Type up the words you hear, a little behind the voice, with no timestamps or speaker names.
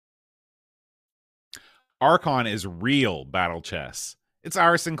Archon is real battle chess. It's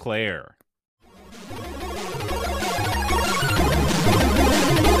our Sinclair.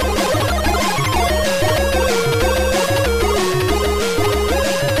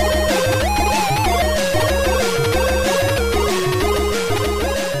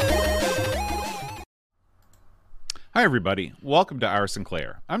 Hi, everybody. Welcome to Our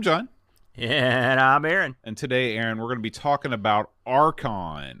Sinclair. I'm John. And I'm Aaron. And today, Aaron, we're going to be talking about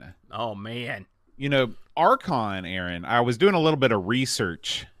Archon. Oh, man. You know, Archon, Aaron, I was doing a little bit of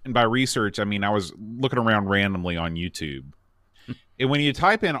research. And by research, I mean I was looking around randomly on YouTube. And when you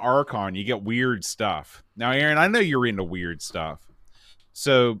type in Archon, you get weird stuff. Now, Aaron, I know you're into weird stuff.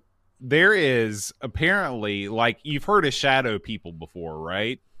 So there is apparently, like, you've heard of shadow people before,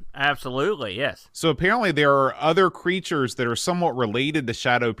 right? Absolutely, yes. So apparently there are other creatures that are somewhat related to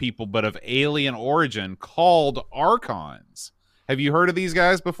shadow people, but of alien origin, called Archons. Have you heard of these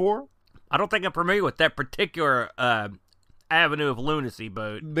guys before? I don't think I'm familiar with that particular avenue of lunacy,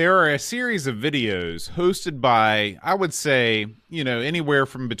 boat. There are a series of videos hosted by, I would say, you know, anywhere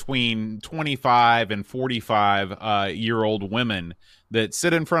from between 25 and 45-year-old women that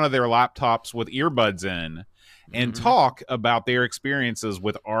sit in front of their laptops with earbuds in and talk about their experiences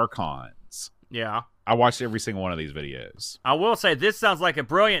with Archons. Yeah. I watched every single one of these videos. I will say this sounds like a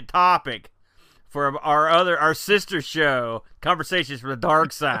brilliant topic for our sister show, Conversations from the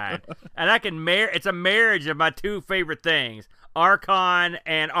Dark Side. And it's a marriage of my two favorite things, Archon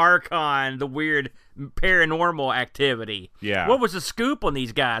and Archon, the weird paranormal activity. Yeah. What was the scoop on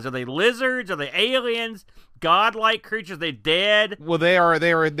these guys? Are they lizards? Are they aliens? Godlike creatures? Are they dead? Well,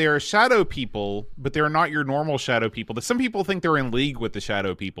 they're shadow people, but they're not your normal shadow people. Some people think they're in league with the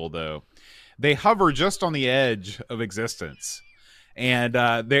shadow people, though. They hover just on the edge of existence, and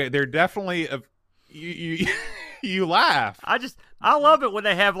they're definitely you laugh. I love it when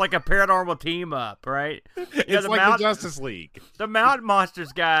they have like a paranormal team up, right? It's like the Justice League. The Mountain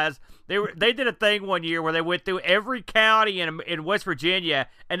Monsters guys, they did a thing one year where they went through every county in West Virginia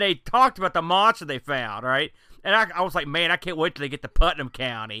and they talked about the monster they found, right? And I was like, man, I can't wait till they get to Putnam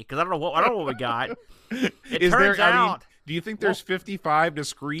County because I don't know what we got. It turns out. Do you think there's 55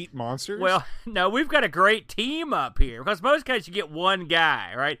 discrete monsters? Well, no, we've got a great team up here because most cases you get one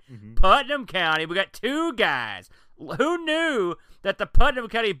guy, right? Putnam County, we got two guys. Who knew that the Putnam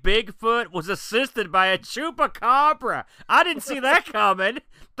County Bigfoot was assisted by a chupacabra? I didn't see that coming.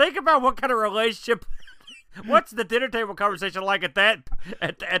 Think about what kind of relationship. What's the dinner table conversation like in that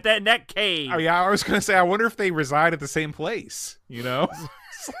cave? Oh yeah, I was gonna say. I wonder if they reside at the same place. You know.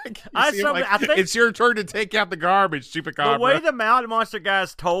 I think it's your turn to take out the garbage, Chupacabra. The way the Mountain Monster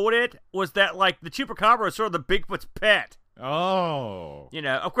guys told it was that, like, the Chupacabra was sort of the Bigfoot's pet. Oh. You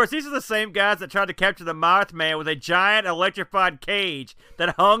know, of course, these are the same guys that tried to capture the Mothman with a giant electrified cage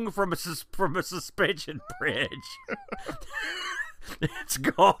that hung from a suspension bridge. It's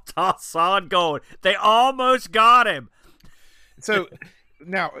gold, solid gold. They almost got him. So,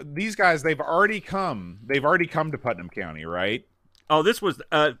 now, these guys, they've already come to Putnam County, right? Oh, this was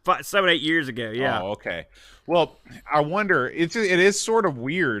 7-8 years ago, yeah. Oh, okay. Well, I wonder, it is sort of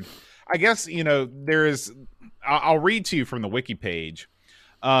weird. I guess, you know, I'll read to you from the wiki page.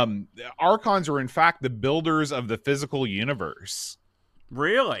 Archons are, in fact, the builders of the physical universe.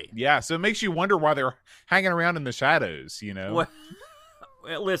 Really? Yeah, so it makes you wonder why they're hanging around in the shadows, you know?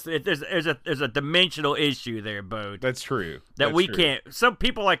 Well, listen, there's a dimensional issue there, Bo. That's true. Some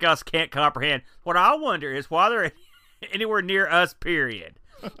people like us can't comprehend. What I wonder is why they're anywhere near us, period.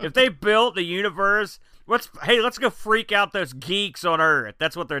 If they built the universe, let's go freak out those geeks on Earth.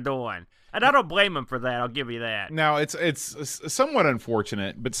 That's what they're doing. And I don't blame them for that, I'll give you that. Now, it's somewhat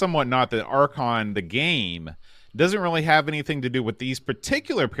unfortunate, but somewhat not, that Archon, the game, doesn't really have anything to do with these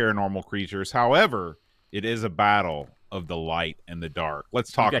particular paranormal creatures. However, it is a battle of the light and the dark.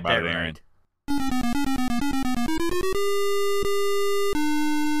 Let's talk about it, Aaron. Right.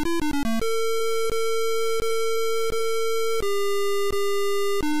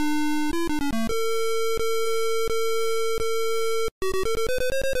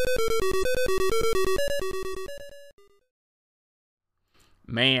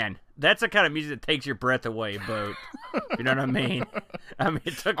 Man, that's the kind of music that takes your breath away, Boat. You know what I mean?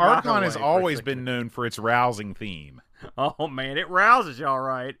 It took Archon has always been known for its rousing theme. Oh, man, it rouses you, all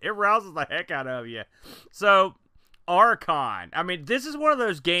right. It rouses the heck out of you. So, Archon. This is one of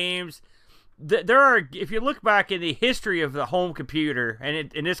those games. There are, if you look back in the history of the home computer,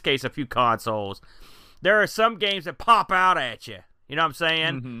 and in this case, a few consoles, there are some games that pop out at you. You know what I'm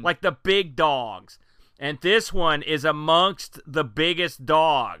saying? Mm-hmm. Like the big dogs. And this one is amongst the biggest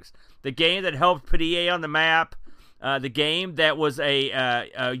dogs. The game that helped put EA on the map, the game that was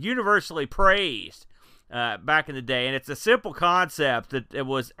a universally praised. back in the day, and it's a simple concept that it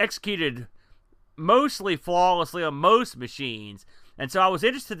was executed mostly flawlessly on most machines. And so I was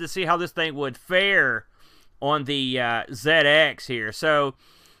interested to see how this thing would fare on the ZX here. So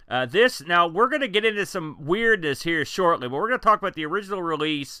now we're going to get into some weirdness here shortly, but we're going to talk about the original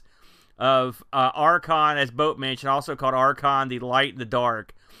release of Archon, as Boat mentioned, also called Archon, the Light and the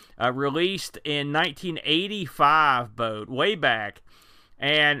Dark, released in 1985, Boat, way back.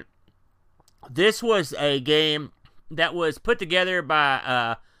 And this was a game that was put together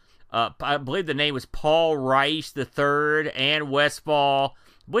by, I believe the name was Paul Rice III and Westfall.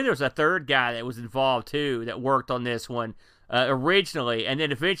 I believe there was a third guy that was involved, too, that worked on this one originally. And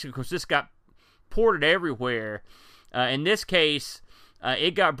then eventually, of course, this got ported everywhere. In this case,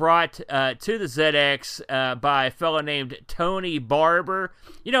 it got brought to the ZX by a fellow named Tony Barber.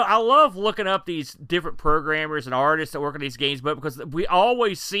 You know, I love looking up these different programmers and artists that work on these games, but because we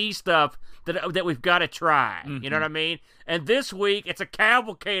always see stuff that we've got to try. Mm-hmm. You know what I mean? And this week, it's a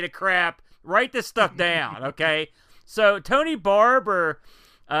cavalcade of crap. Write this stuff down, okay? So Tony Barber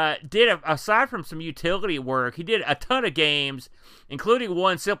did, aside from some utility work, he did a ton of games, including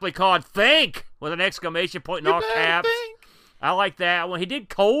one simply called Think, with an exclamation point in all caps. Think. I like that one. He did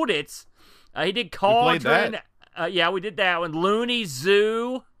Colditz. He did Cauldron. Yeah, we did that one. Looney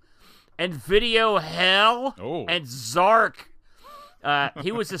Zoo and Video Hell and Zark.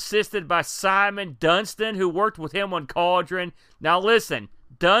 He was assisted by Simon Dunstan, who worked with him on Cauldron. Now listen,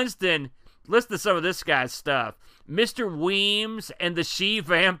 Dunstan, listen to some of this guy's stuff. Mr. Weems and the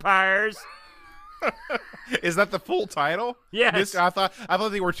She-Vampires. Is that the full title? Yes. I thought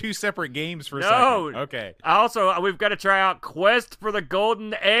they were two separate games for a second. Okay. Also, we've got to try out Quest for the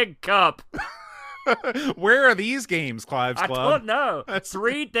Golden Egg Cup. Where are these games, Clive's Club? I don't know.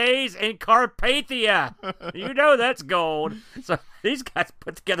 3 days in Carpathia. You know that's gold. So these guys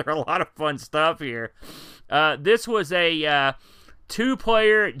put together a lot of fun stuff here. This was a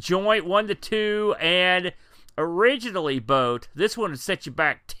 2-player joint, 1-2, and originally, Boat, this one would set you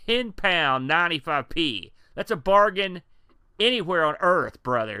back £10, 95p. That's a bargain anywhere on Earth,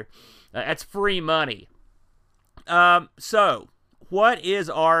 brother. That's free money. So, what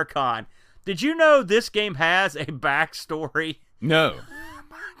is Archon? Did you know this game has a backstory? No.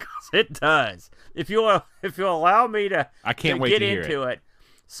 It does. If you'll allow me to, I can't wait to hear into it.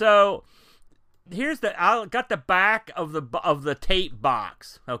 So, I got the back of the tape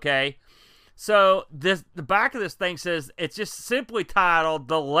box, okay? So the back of this thing says, it's just simply titled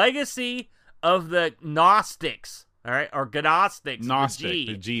The Legacy of the Gnostics, all right, or Gnostics. Gnostic,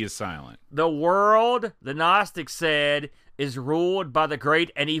 the G is silent. The world, the Gnostics said, is ruled by the great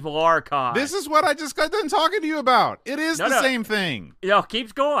and evil Archon. This is what I just got done talking to you about. It is the same thing.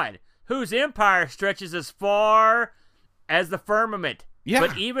 Keeps going. Whose empire stretches as far as the firmament. Yeah.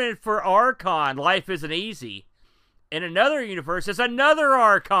 But even for Archon, life isn't easy. In another universe, there's another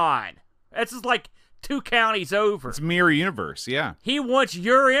Archon. That's just like 2 counties over. It's mirror universe, yeah. He wants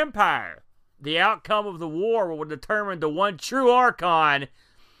your empire. The outcome of the war will determine the one true Archon.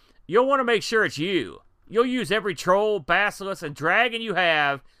 You'll want to make sure it's you. You'll use every troll, basilisk, and dragon you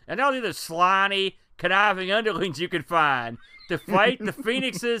have, and all the other slimy, conniving underlings you can find, to fight the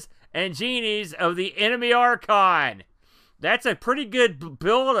phoenixes and genies of the enemy Archon. That's a pretty good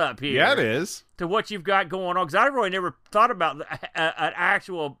build-up here. Yeah, it is. To what you've got going on. Because I really never thought about an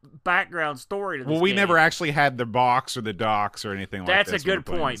actual background story to this Well, we game. never actually had the box or the docs or anything like that. That's a good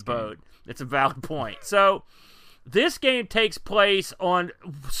point, Boat. It's a valid point. So, this game takes place on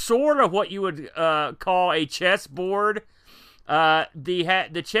sort of what you would call a chessboard.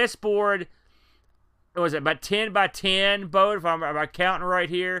 The chessboard, was it about 10 by 10, Boat, if I'm counting right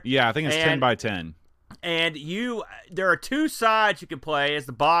here? Yeah, I think it's 10 by 10. And there are 2 sides you can play, as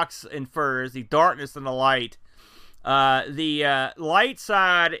the box infers, the darkness and the light. The light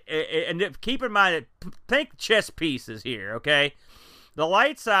side, and keep in mind, think chess pieces here, okay? The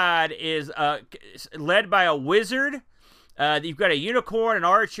light side is led by a wizard. You've got a unicorn, an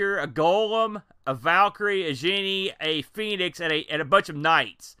archer, a golem, a valkyrie, a genie, a phoenix, and a bunch of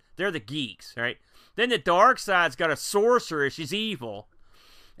knights. They're the geeks, right? Then the dark side's got a sorceress. She's evil.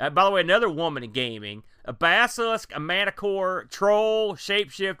 By the way, another woman in gaming. A basilisk, a manticore, troll,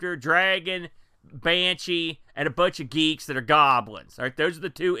 shapeshifter, dragon, banshee, and a bunch of geeks that are goblins. All right, those are the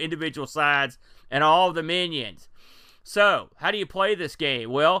 2 individual sides and all of the minions. So, how do you play this game?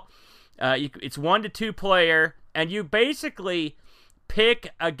 Well, it's 1 to 2 player, and you basically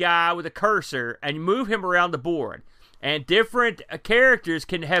pick a guy with a cursor and move him around the board. And different characters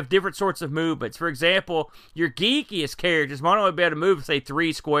can have different sorts of movements. For example, your geekiest characters might only be able to move, say,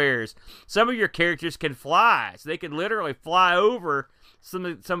 3 squares. Some of your characters can fly, so they can literally fly over some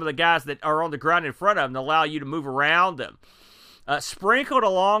of the guys that are on the ground in front of them to allow you to move around them. Sprinkled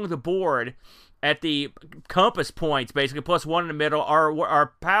along the board at the compass points, basically +1 in the middle,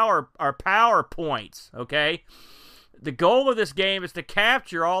 are power points. Okay, the goal of this game is to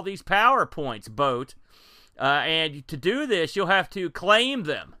capture all these power points, Boat. And to do this, you'll have to claim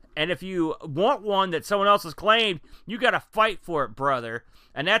them. And if you want one that someone else has claimed, you got to fight for it, brother.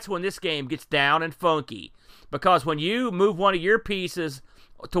 And that's when this game gets down and funky. Because when you move one of your pieces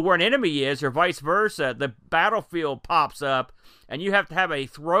to where an enemy is, or vice versa, the battlefield pops up, and you have to have a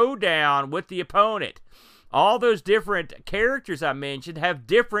throwdown with the opponent. All those different characters I mentioned have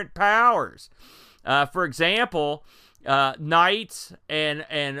different powers. For example, knights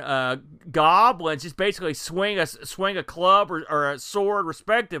and goblins just basically swing a club or a sword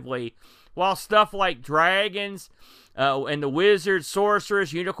respectively, while stuff like dragons and the wizards,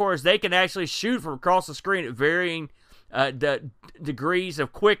 sorcerers, unicorns, they can actually shoot from across the screen at varying degrees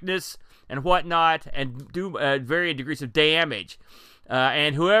of quickness and whatnot, and do varying degrees of damage.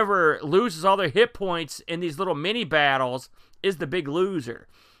 And whoever loses all their hit points in these little mini battles is the big loser.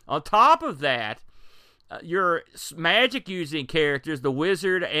 On top of that, your magic-using characters, the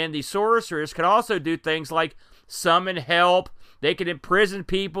wizard and the sorceress, can also do things like summon help. They can imprison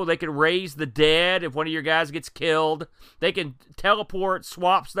people. They can raise the dead if one of your guys gets killed. They can teleport,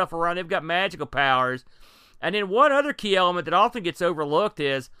 swap stuff around. They've got magical powers. And then one other key element that often gets overlooked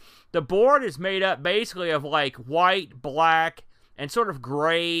is the board is made up basically of like white, black, and sort of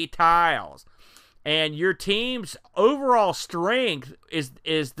gray tiles. And your team's overall strength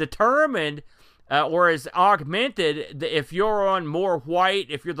is determined or is augmented if you're on more white,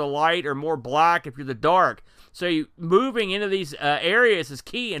 if you're the light, or more black if you're the dark. So moving into these areas is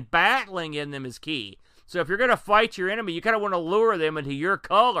key, and battling in them is key. So if you're going to fight your enemy, you kind of want to lure them into your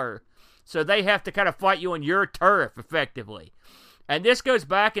color, so they have to kind of fight you on your turf, effectively. And this goes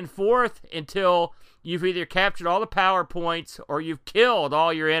back and forth until you've either captured all the power points or you've killed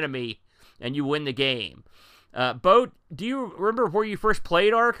all your enemy, and you win the game. Bo, do you remember where you first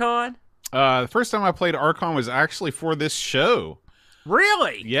played Archon? The first time I played Archon was actually for this show.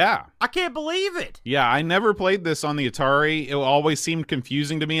 Really? Yeah. I can't believe it. Yeah, I never played this on the Atari. It always seemed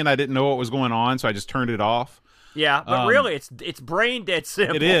confusing to me, and I didn't know what was going on, so I just turned it off. Yeah, but really, it's brain dead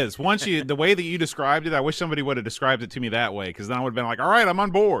simple. It is. The way that you described it, I wish somebody would have described it to me that way, because then I would have been like, all right, I'm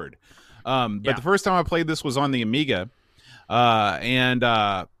on board. But the first time I played this was on the Amiga,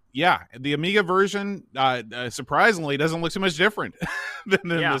 yeah, the Amiga version, surprisingly, doesn't look too much different than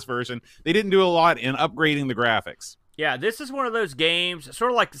this version. They didn't do a lot in upgrading the graphics. Yeah, this is one of those games, sort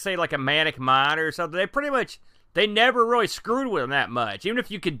of like to say like a Manic Miner or something. They never really screwed with them that much. Even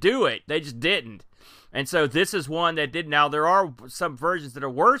if you could do it, they just didn't. And so this is one that did. Now, there are some versions that are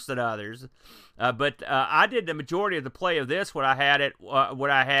worse than others, but I did the majority of the play of this when I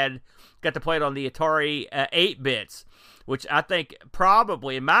got to play it on the Atari 8-bits. Which I think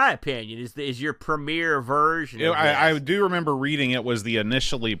probably, in my opinion, is your premier version. I do remember reading it was the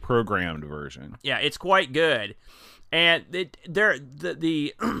initially programmed version. Yeah, it's quite good. And this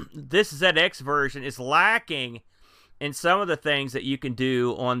ZX version is lacking in some of the things that you can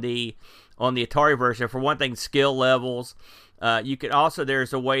do on the Atari version. For one thing, skill levels. You can also,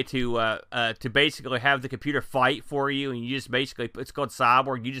 there's a way to basically have the computer fight for you, and you just basically, it's called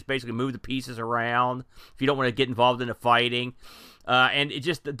Cyborg. You just basically move the pieces around if you don't want to get involved in the fighting. And it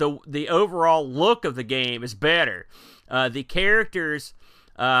just, the overall look of the game is better. The characters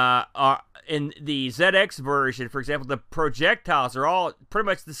are in the ZX version, for example, the projectiles are all pretty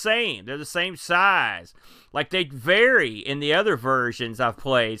much the same. They're the same size. Like, they vary in the other versions I've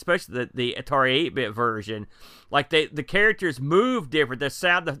played, especially the Atari 8-bit version. Like, the characters move different.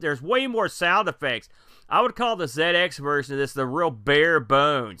 There's way more sound effects. I would call the ZX version of this the real bare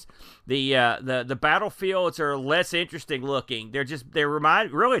bones. The battlefields are less interesting looking.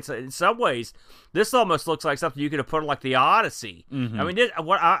 Really, it's, in some ways, this almost looks like something you could have put on like the Odyssey. Mm-hmm. I mean,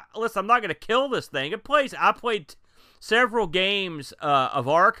 listen, I'm not going to kill this thing. I played several games of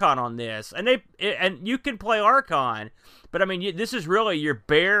Archon on this, and you can play Archon, but I mean, this is really your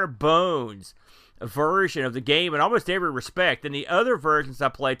bare bones version of the game in almost every respect. In the other versions I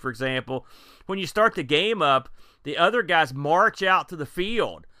played, for example, when you start the game up, the other guys march out to the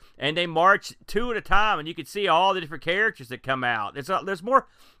field, and they march two at a time, and you can see all the different characters that come out. There's more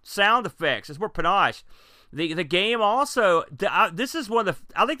sound effects. There's more panache. The game also, this is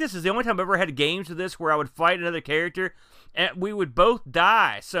I think this is the only time I've ever had games of this where I would fight another character, and we would both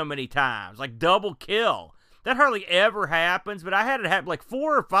die so many times, like double kill. That hardly ever happens, but I had it happen like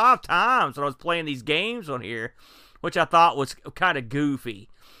 4 or 5 times when I was playing these games on here, which I thought was kind of goofy.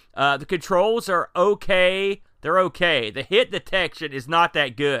 The controls are okay. they're okay. The hit detection is not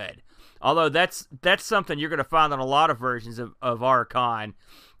that good. Although that's something you're going to find on a lot of versions of Archon.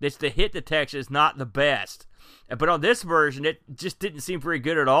 It's the hit detection is not the best. But on this version, it just didn't seem very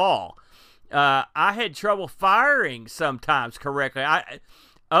good at all. I had trouble firing sometimes correctly.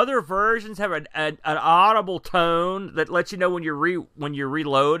 Other versions have an audible tone that lets you know when you're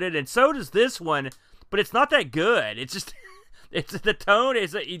reloaded, and so does this one. But it's not that good. It's just the tone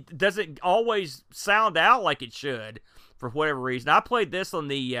it doesn't always sound out like it should for whatever reason. I played this on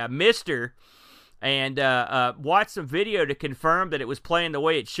the Mister and watched some video to confirm that it was playing the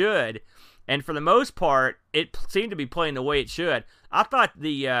way it should. And for the most part, it seemed to be playing the way it should. I thought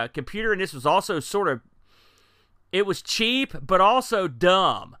the computer in this was also it was cheap, but also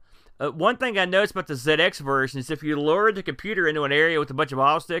dumb. One thing I noticed about the ZX version is if you lured the computer into an area with a bunch of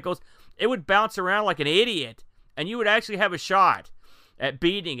obstacles, it would bounce around like an idiot, and you would actually have a shot at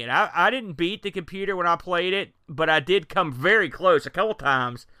beating it. I didn't beat the computer when I played it, but I did come very close a couple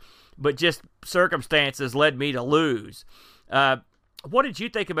times, but just circumstances led me to lose. What did you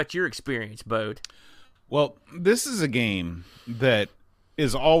think about your experience, Bode? Well, this is a game that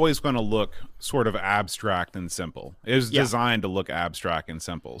is always going to look sort of abstract and simple. It was designed to look abstract and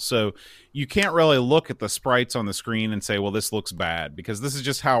simple. So you can't really look at the sprites on the screen and say, well, this looks bad, because this is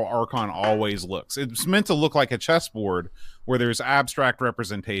just how Archon always looks. It's meant to look like a chessboard where there's abstract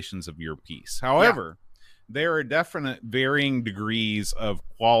representations of your piece. However, there are definite varying degrees of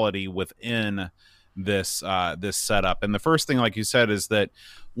quality within this setup. And the first thing, like you said, is that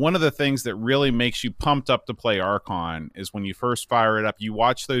one of the things that really makes you pumped up to play Archon is when you first fire it up, you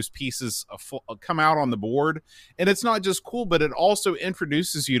watch those pieces come out on the board, and it's not just cool, but it also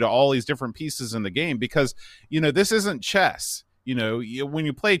introduces you to all these different pieces in the game, because this isn't chess. When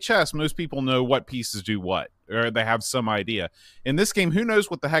you play chess, most people know what pieces do what, or they have some idea. In this game, who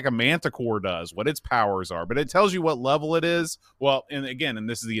knows what the heck a manticore does, what its powers are, but it tells you what level it is. Well, and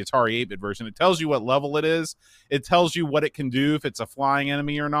this is the Atari 8-bit version. It tells you what level it is. It tells you what it can do, if it's a flying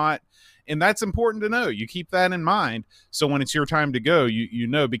enemy or not. And that's important to know. You keep that in mind. So when it's your time to go, you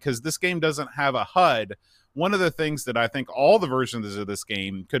know, because this game doesn't have a HUD. One of the things that I think all the versions of this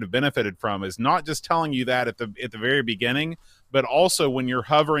game could have benefited from is not just telling you that at the very beginning, but also when you're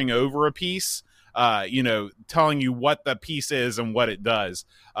hovering over a piece, telling you what the piece is and what it does.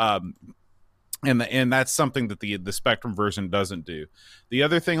 And that's something that the Spectrum version doesn't do. The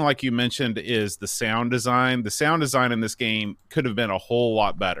other thing, like you mentioned, is the sound design. The sound design in this game could have been a whole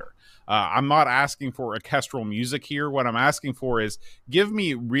lot better. I'm not asking for orchestral music here. What I'm asking for is give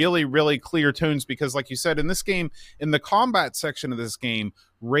me really, really clear tones, because like you said, in this game, in the combat section of this game,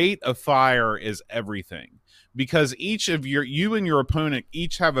 rate of fire is everything. Because each of you and your opponent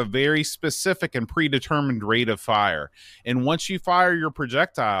each have a very specific and predetermined rate of fire. And once you fire your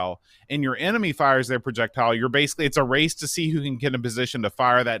projectile and your enemy fires their projectile, it's a race to see who can get in position to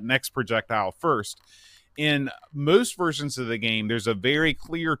fire that next projectile first. In most versions of the game, there's a very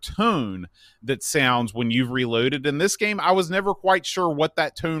clear tone that sounds when you've reloaded. In this game, I was never quite sure what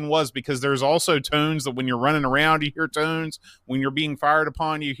that tone was, because there's also tones that when you're running around, you hear tones. When you're being fired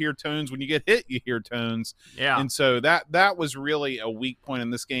upon, you hear tones. When you get hit, you hear tones. Yeah. And so that was really a weak point in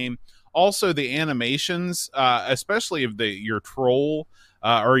this game. Also, the animations, especially of your troll,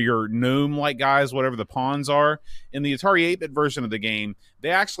 or your gnome-like guys, whatever the pawns are. In the Atari 8-bit version of the game,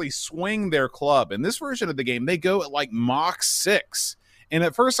 they actually swing their club. In this version of the game, they go at like Mach 6. And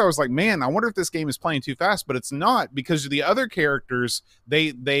at first I was like, man, I wonder if this game is playing too fast, but it's not, because the other characters,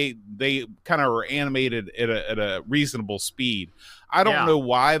 they kind of are animated at a reasonable speed. I don't know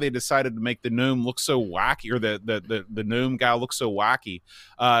why they decided to make the gnome look so wacky, or the gnome guy look so wacky.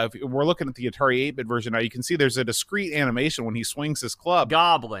 If we're looking at the Atari 8-bit version now, you can see there's a discrete animation when he swings his club.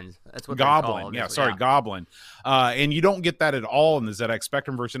 Goblin. That's what Goblin. They're called. Goblin. And you don't get that at all in the ZX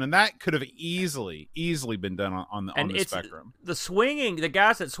Spectrum version, and that could have easily been done on the Spectrum. The swinging, the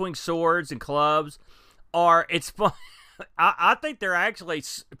guys that swing swords and clubs it's fun. I think they're actually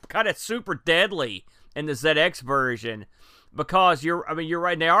kind of super deadly in the ZX version, because you're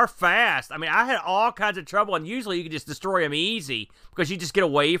right, they are fast. I mean, I had all kinds of trouble, and usually you can just destroy them easy because you just get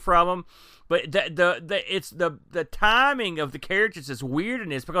away from them. But the timing of the characters is weird in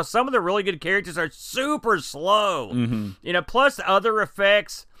this, because some of the really good characters are super slow. Mm-hmm. Plus other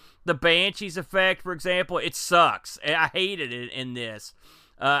effects, the Banshees effect, for example, it sucks. I hated it in this.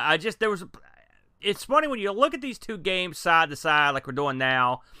 It's funny when you look at these two games side to side like we're doing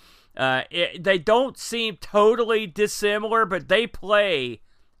now. They don't seem totally dissimilar, but they play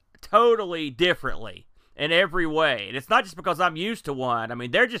totally differently in every way. And it's not just because I'm used to one. I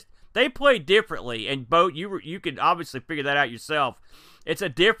mean, they play differently. And Bo, you can obviously figure that out yourself. It's a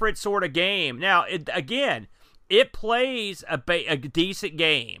different sort of game. Now, again, it plays a decent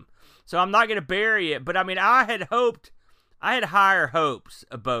game. So I'm not going to bury it, but I mean, I had higher hopes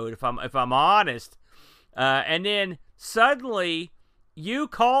about, if I'm honest. And then suddenly you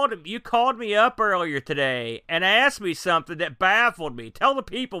called me up earlier today and asked me something that baffled me. Tell the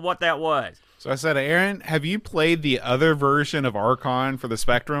people what that was. So I said, Aaron, have you played the other version of Archon for the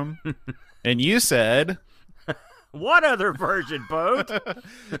Spectrum? And you said, what other version, Boat?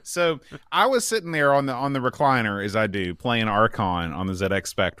 So I was sitting there on the recliner, as I do, playing Archon on the ZX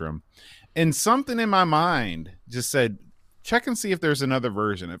Spectrum, and something in my mind just said, check and see if there's another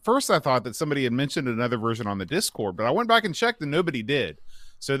version. At first, I thought that somebody had mentioned another version on the Discord, but I went back and checked, and nobody did.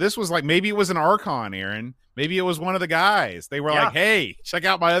 So this was like, maybe it was an Archon, Aaron. Maybe it was one of the guys. They were like, hey, check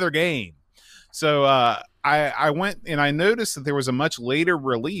out my other game. So I went and I noticed that there was a much later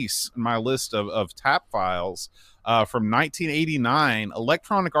release in my list of tap files from 1989,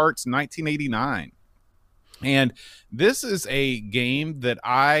 Electronic Arts 1989. And this is a game that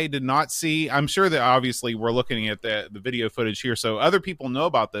I did not see. I'm sure that obviously we're looking at the video footage here, so other people know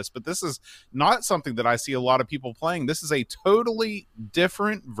about this, but this is not something that I see a lot of people playing. This is a totally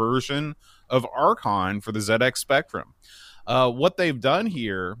different version of Archon for the ZX Spectrum. What they've done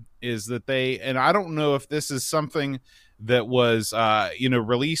here is that and I don't know if this is something that was,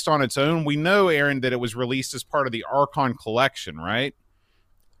 released on its own. We know, Aaron, that it was released as part of the Archon collection, right?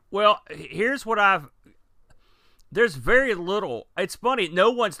 Well, here's what there's very little. It's funny,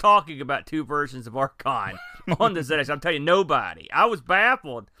 no one's talking about two versions of Archon on the ZX. I'm telling you, nobody. I was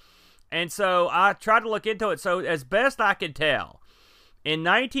baffled. And so I tried to look into it. So as best I could tell, in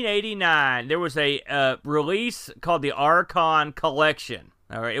 1989, there was a release called the Archon Collection.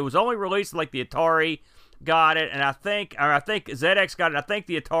 All right, it was only released like the Atari got it, and I think ZX got it. I think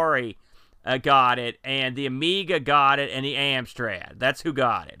the Atari got it, and the Amiga got it, and the Amstrad. That's who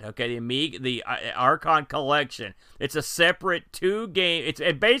got it. Okay, the Amiga, the Archon Collection. It's a separate 2-game.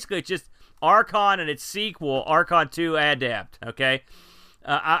 It's just Archon and its sequel, Archon 2 Adept. Okay.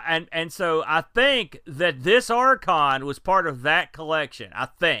 And so I think that this Archon was part of that collection. I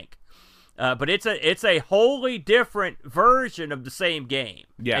think, but it's a wholly different version of the same game.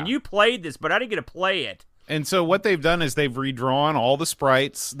 Yeah. And you played this, but I didn't get to play it. And so what they've done is they've redrawn all the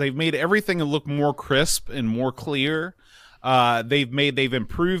sprites. They've made everything look more crisp and more clear. They've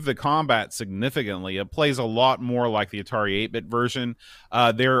improved the combat significantly. It plays a lot more like the Atari 8-bit version.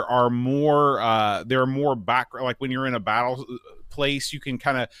 There are more back, like when you're in a battle place, you can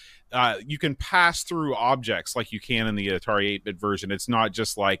kind of you can pass through objects like you can in the Atari 8-bit version. It's not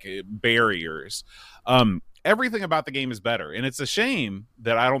just like barriers. Everything about the game is better, and it's a shame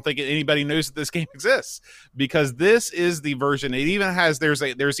that I don't think anybody knows that this game exists, because this is the version. It even has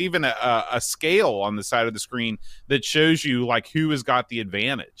there's even a scale on the side of the screen that shows you like who has got the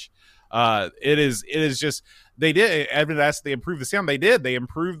advantage. It is just, they did, Evan asked, they improved the sound. They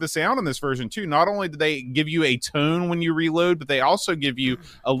improved the sound in this version too. Not only did they give you a tone when you reload, but they also give you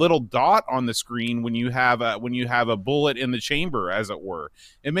a little dot on the screen when you have a bullet in the chamber, as it were.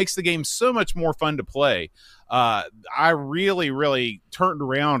 It makes the game so much more fun to play. I really turned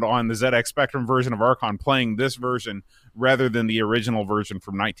around on the ZX Spectrum version of Archon playing this version rather than the original version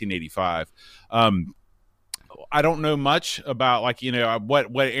from 1985. I don't know much about, like,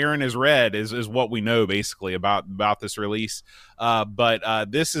 what Aaron has read is what we know basically about this release. But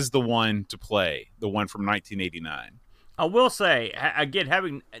this is the one to play, the one from 1989. I will say, again,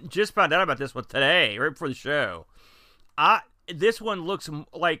 having just found out about this one today, right before the show, this one looks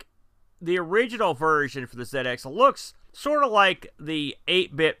like the original version for the ZX. Looks sort of like the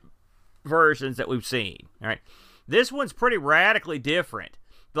 8-bit versions that we've seen. All right, this one's pretty radically different.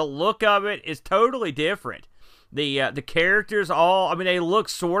 The look of it is totally different. The characters they look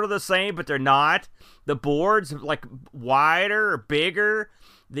sort of the same, but they're not. The board's like wider or bigger.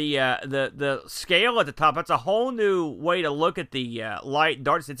 The scale at the top, that's a whole new way to look at the light and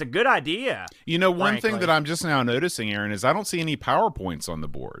darkness. It's a good idea. One thing that I'm just now noticing, Aaron, is I don't see any PowerPoints on the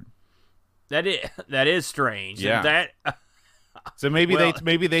board. That is strange. Yeah. So maybe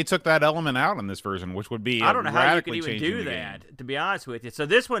they took that element out in this version, which would be, I don't know how you could even do that, game, to be honest with you. So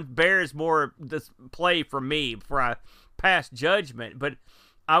this one bears more this play for me before I pass judgment. But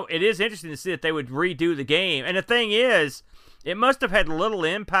it is interesting to see that they would redo the game. And the thing is, it must have had little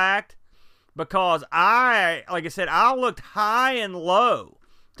impact, because like I said, I looked high and low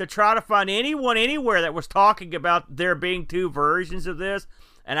to try to find anyone anywhere that was talking about there being two versions of this,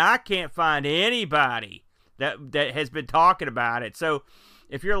 and I can't find anybody that has been talking about it. So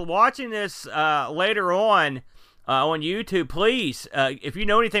if you're watching this later on YouTube, please, if you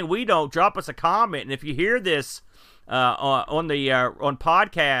know anything we don't, drop us a comment. And if you hear this on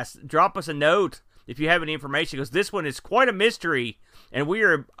podcast, drop us a note if you have any information, because this one is quite a mystery, and we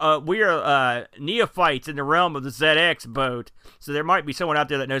are neophytes in the realm of the ZX boat, so there might be someone out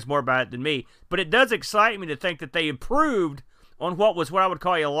there that knows more about it than me. But it does excite me to think that they improved on what I would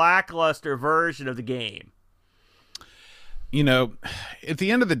call a lackluster version of the game. You know, at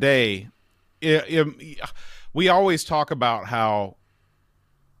the end of the day, we always talk about how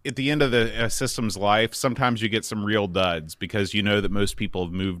at the end of the system's life, sometimes you get some real duds because you know that most people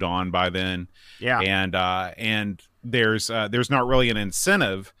have moved on by then. Yeah. And there's not really an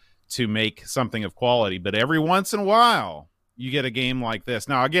incentive to make something of quality, but every once in a while you get a game like this.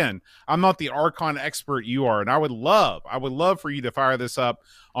 Now, again, I'm not the Archon expert you are, and I would love for you to fire this up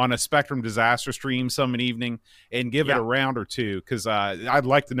on a Spectrum Disaster stream some evening and give it a round or two, because I'd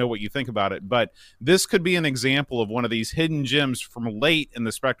like to know what you think about it. But this could be an example of one of these hidden gems from late in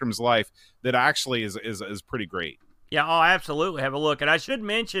the Spectrum's life that actually is pretty great. Yeah, I'll absolutely have a look. And I should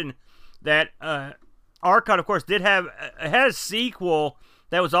mention that Archon, of course, had a sequel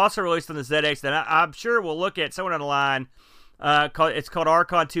that was also released on the ZX that I'm sure we'll look at someone on the line. It's called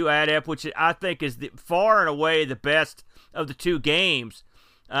Archon 2 Adept, which I think is far and away the best of the two games.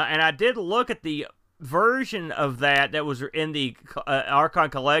 And I did look at the version of that was in the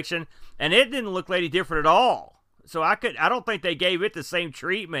Archon collection, and it didn't look any different at all. So I don't think they gave it the same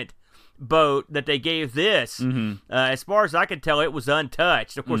treatment boat that they gave this. As far as I can tell, it was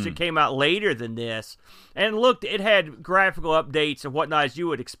untouched. Of course, it came out later than this, and looked, it had graphical updates and whatnot as you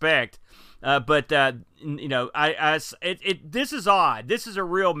would expect. But you know, this is odd. This is a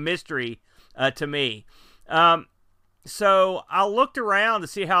real mystery to me. So I looked around to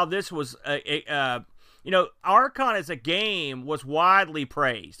see how this was. You know, Archon as a game was widely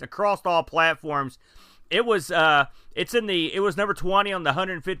praised across all platforms. It was it was number 20 on the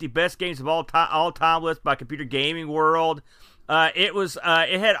 150 best games of all time list by Computer Gaming World.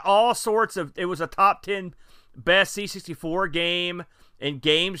 It had all sorts of. It was a top 10 best C64 game in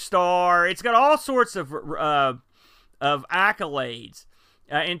GameStar. It's got all sorts of accolades.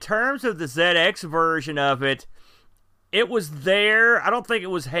 In terms of the ZX version of it, it was there. I don't think it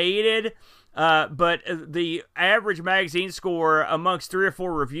was hated, but the average magazine score amongst 3 or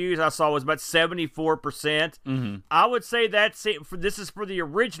 4 reviews I saw was about 74%. I would say that's it. This is for the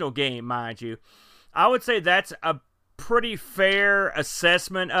original game, mind you. I would say that's a pretty fair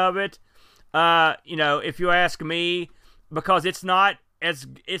assessment of it. You know, if you ask me, because it's not it's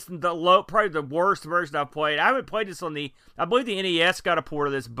probably the worst version I've played. I haven't played this I believe the NES got a port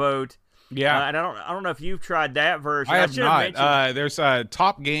of this boat. Yeah, and I don't know if you've tried that version. I have not. There's a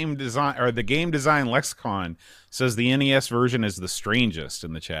top game design, or the game design lexicon says the NES version is the strangest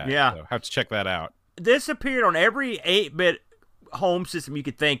in the chat. Yeah, so have to check that out. This appeared on every 8-bit home system you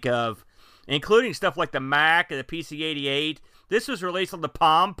could think of, including stuff like the Mac and the PC-88. This was released on the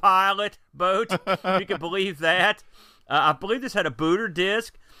Palm Pilot boat, if you can believe that. I believe this had a booter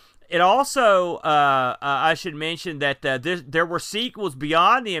disc. It also, I should mention that there were sequels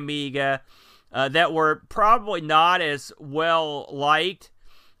beyond the Amiga that were probably not as well liked.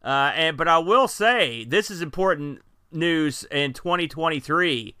 But I will say, this is important news in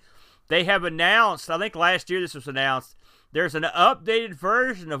 2023. They have announced, I think last year this was announced, there's an updated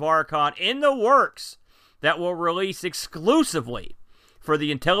version of Archon in the works that will release exclusively for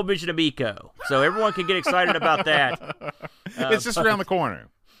the Intellivision Amico. So everyone can get excited about that. It's just around the corner.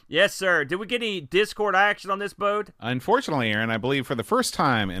 Yes, sir. Did we get any Discord action on this boat? Unfortunately, Aaron, I believe for the first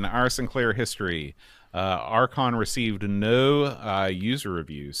time in our Sinclair history, Archon received no user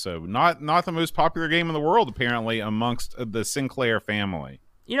reviews. So not the most popular game in the world, apparently, amongst the Sinclair family.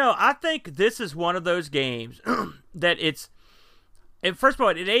 You know, I think this is one of those games that first of all,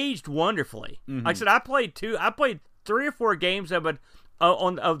 it aged wonderfully. Like I said, I played 3 or 4 games of it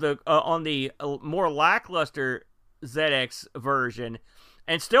on the more lackluster ZX version,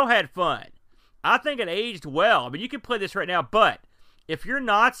 and still had fun. I think it aged well. I mean, you can play this right now, but if you're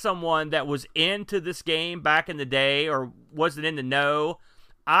not someone that was into this game back in the day or wasn't in the know,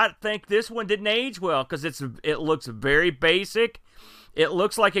 I think this one didn't age well because it looks very basic. It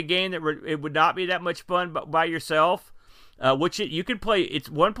looks like a game that it would not be that much fun by yourself, which you can play. It's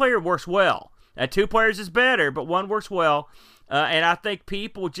one player works well. 2 players is better, but 1 works well. And I think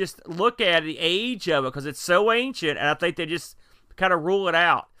people just look at the age of it because it's so ancient, and I think they just kind of rule it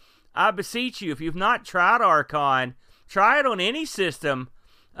out. I beseech you, if you've not tried Archon, try it on any system.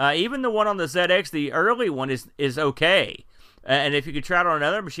 Even the one on the ZX, the early one, is okay. And if you could try it on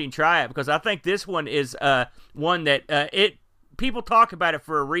another machine, try it, because I think this one is one that people talk about it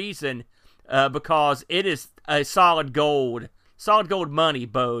for a reason, because it is a solid gold money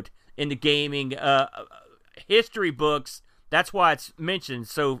boat in the gaming history books. That's why it's mentioned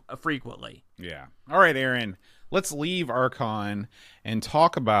so frequently. Yeah. All right, Aaron. Let's leave Archon and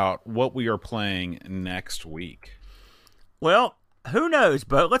talk about what we are playing next week. Well, who knows,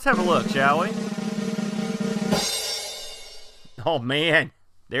 but let's have a look, shall we? Oh, man.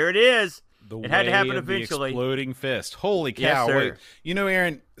 There it is. It had to happen eventually. The exploding fist. Holy cow. Yes, sir. Wait. You know,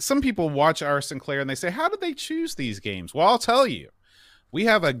 Aaron, some people watch our Sinclair and they say, how did they choose these games? Well, I'll tell you. We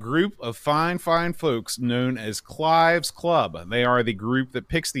have a group of fine folks known as Clive's Club. They are the group that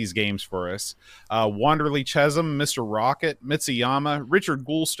picks these games for us. Wanderly Chesum, Mr. Rocket, Mitsuyama, Richard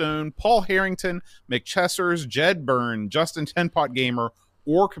Goulstone, Paul Harrington, McChessers, Jed Byrne, Justin Tenpot Gamer,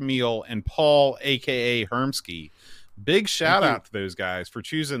 Orc Meal, and Paul, a.k.a. Hermsky. Big shout out to those guys for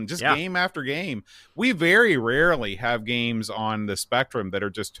choosing just game after game. We very rarely have games on the spectrum that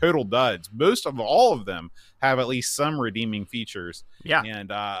are just total duds. Most of all of them have at least some redeeming features. Yeah.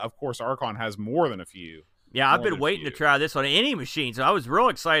 And of course, Archon has more than a few. Yeah, I've been waiting to try this on any machine, so I was real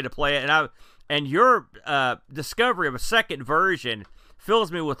excited to play it. And your discovery of a second version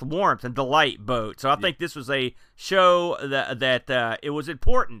fills me with warmth and delight, Boat. So I think this was a show that it was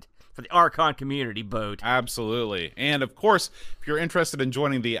important for the Archon community, Boat. Absolutely. And of course, if you're interested in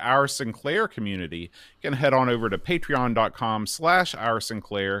joining the Our Sinclair community, you can head on over to patreon.com/Our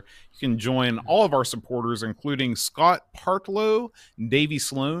Sinclair. You can join all of our supporters, including Scott Partlow, Davey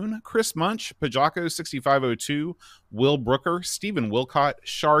Sloan, Chris Munch, Pajako6502, Will Brooker, Stephen Wilcott,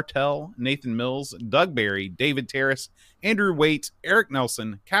 Chartel, Nathan Mills, Doug Barry, David Terrace, Andrew Waite, Eric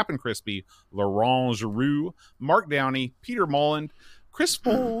Nelson, Captain Crispy, Laurent Giroux, Mark Downey, Peter Molland, Chris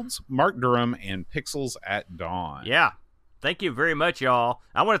Folds, Mark Durham, and Pixels at Dawn. Yeah. Thank you very much, y'all.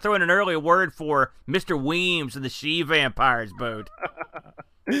 I want to throw in an early word for Mr. Weems and the She-Vampires, Boat.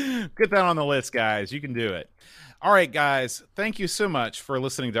 Get that on the list, guys. You can do it. All right, guys. Thank you so much for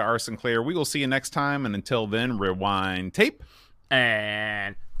listening to Our Sinclair. We will see you next time, and until then, rewind tape.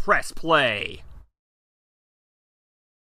 And press play.